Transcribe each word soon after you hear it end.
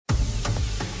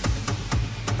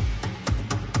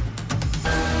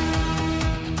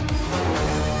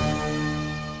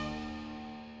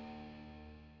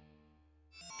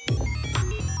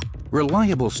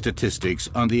Reliable statistics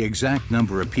on the exact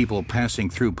number of people passing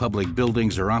through public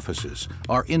buildings or offices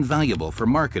are invaluable for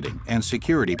marketing and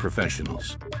security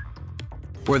professionals.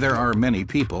 Where there are many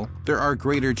people, there are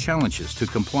greater challenges to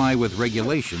comply with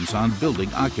regulations on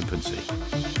building occupancy.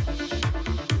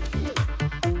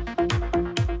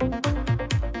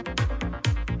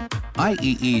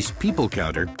 IEE's People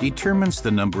Counter determines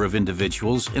the number of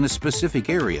individuals in a specific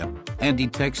area and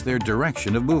detects their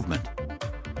direction of movement.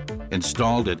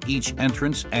 Installed at each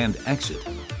entrance and exit,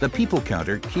 the People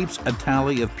Counter keeps a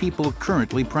tally of people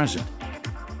currently present.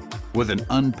 With an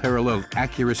unparalleled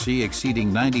accuracy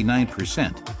exceeding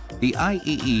 99%, the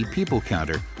IEE People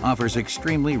Counter offers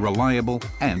extremely reliable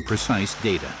and precise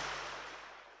data.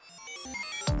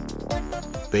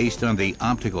 Based on the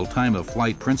optical time of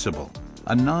flight principle,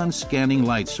 a non-scanning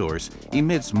light source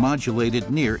emits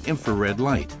modulated near-infrared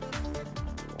light.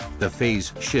 The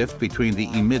phase shift between the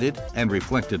emitted and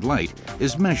reflected light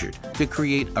is measured to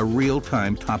create a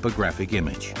real-time topographic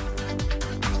image.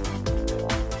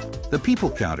 The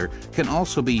People Counter can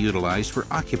also be utilized for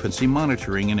occupancy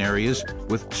monitoring in areas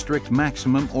with strict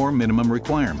maximum or minimum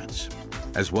requirements,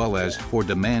 as well as for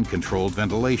demand-controlled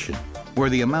ventilation,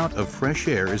 where the amount of fresh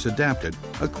air is adapted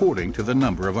according to the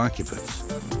number of occupants.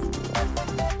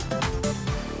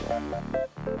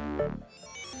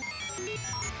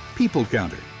 People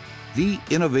Counter, the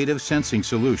innovative sensing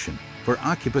solution for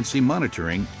occupancy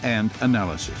monitoring and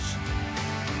analysis.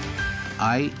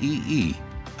 IEE,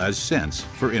 a sense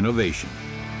for innovation.